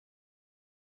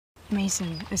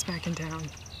Mason is back in town.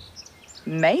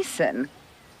 Mason?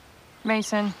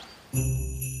 Mason.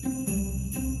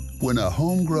 When a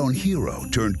homegrown hero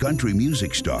turned country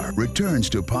music star returns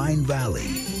to Pine Valley.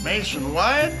 Mason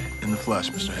Wyatt? In the flesh,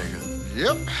 Mr. Hager.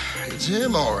 Yep, it's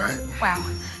him, all right. Wow.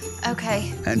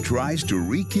 Okay. And tries to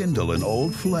rekindle an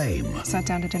old flame. Sat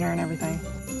down to dinner and everything.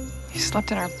 He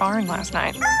slept in our barn last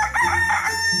night.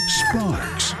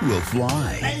 Sparks will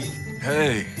fly.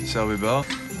 Hey, Selby Bell.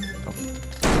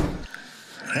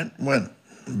 That went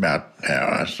about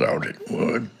how I thought it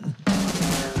would.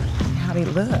 How'd he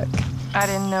look? I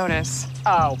didn't notice.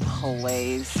 Oh,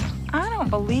 please. I don't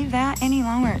believe that any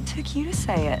longer. It took you to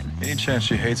say it. Any chance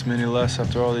she hates me any less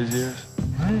after all these years?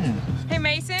 Hey,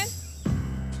 Mason.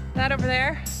 That over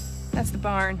there, that's the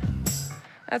barn.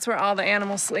 That's where all the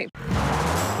animals sleep.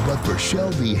 But for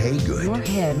Shelby Haygood, Your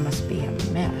head must be a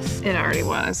mess. It already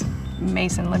was.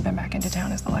 Mason limping back into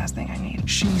town is the last thing I need.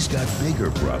 she's got bigger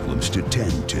problems to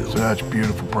tend to. Such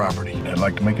beautiful property. I'd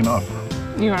like to make an offer.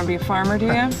 You want to be a farmer, do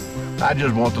you? I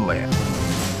just want the land.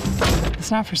 It's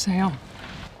not for sale.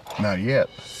 Not yet.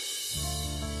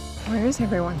 Where is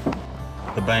everyone?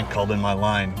 The bank called in my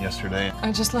line yesterday.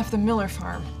 I just left the Miller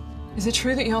farm. Is it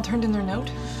true that y'all turned in their note?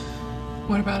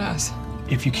 What about us?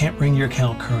 If you can't bring your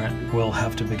account current, we'll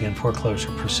have to begin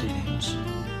foreclosure proceedings.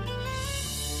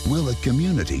 Will a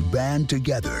community band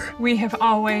together We have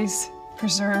always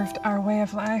preserved our way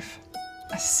of life,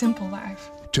 a simple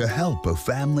life. to help a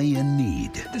family in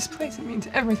need? This place, it means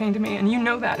everything to me, and you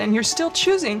know that, and you're still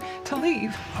choosing to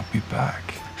leave. I'll be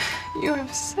back. You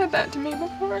have said that to me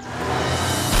before.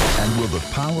 And will the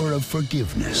power of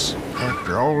forgiveness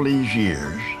After all these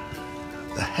years,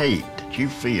 the hate that you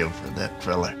feel for that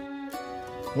fella,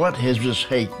 what has this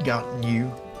hate gotten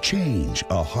you? change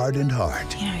a hardened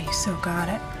heart? You know, you so got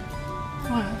it.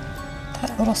 What?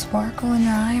 That little sparkle in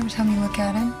your eye every time you look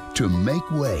at him. To make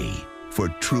way for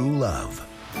true love.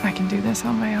 I can do this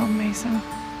on my own, Mason.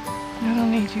 I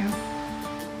don't need you.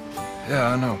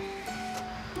 Yeah, I know.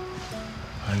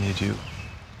 I need you.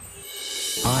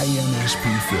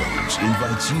 INSP Films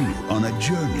invites you on a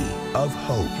journey of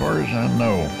hope, As far as I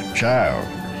know, a child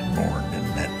was born in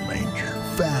that manger.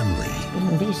 family,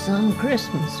 Gonna be some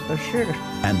Christmas for sure.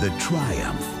 and the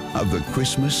triumph of the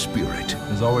Christmas spirit.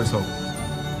 There's always hope.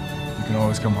 You can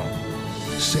always come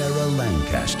home. Sarah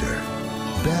Lancaster,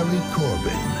 Barry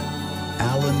Corbin,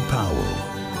 Alan Powell,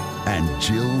 and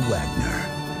Jill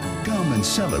Wagner. Come and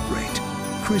celebrate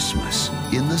Christmas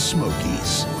in the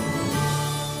Smokies.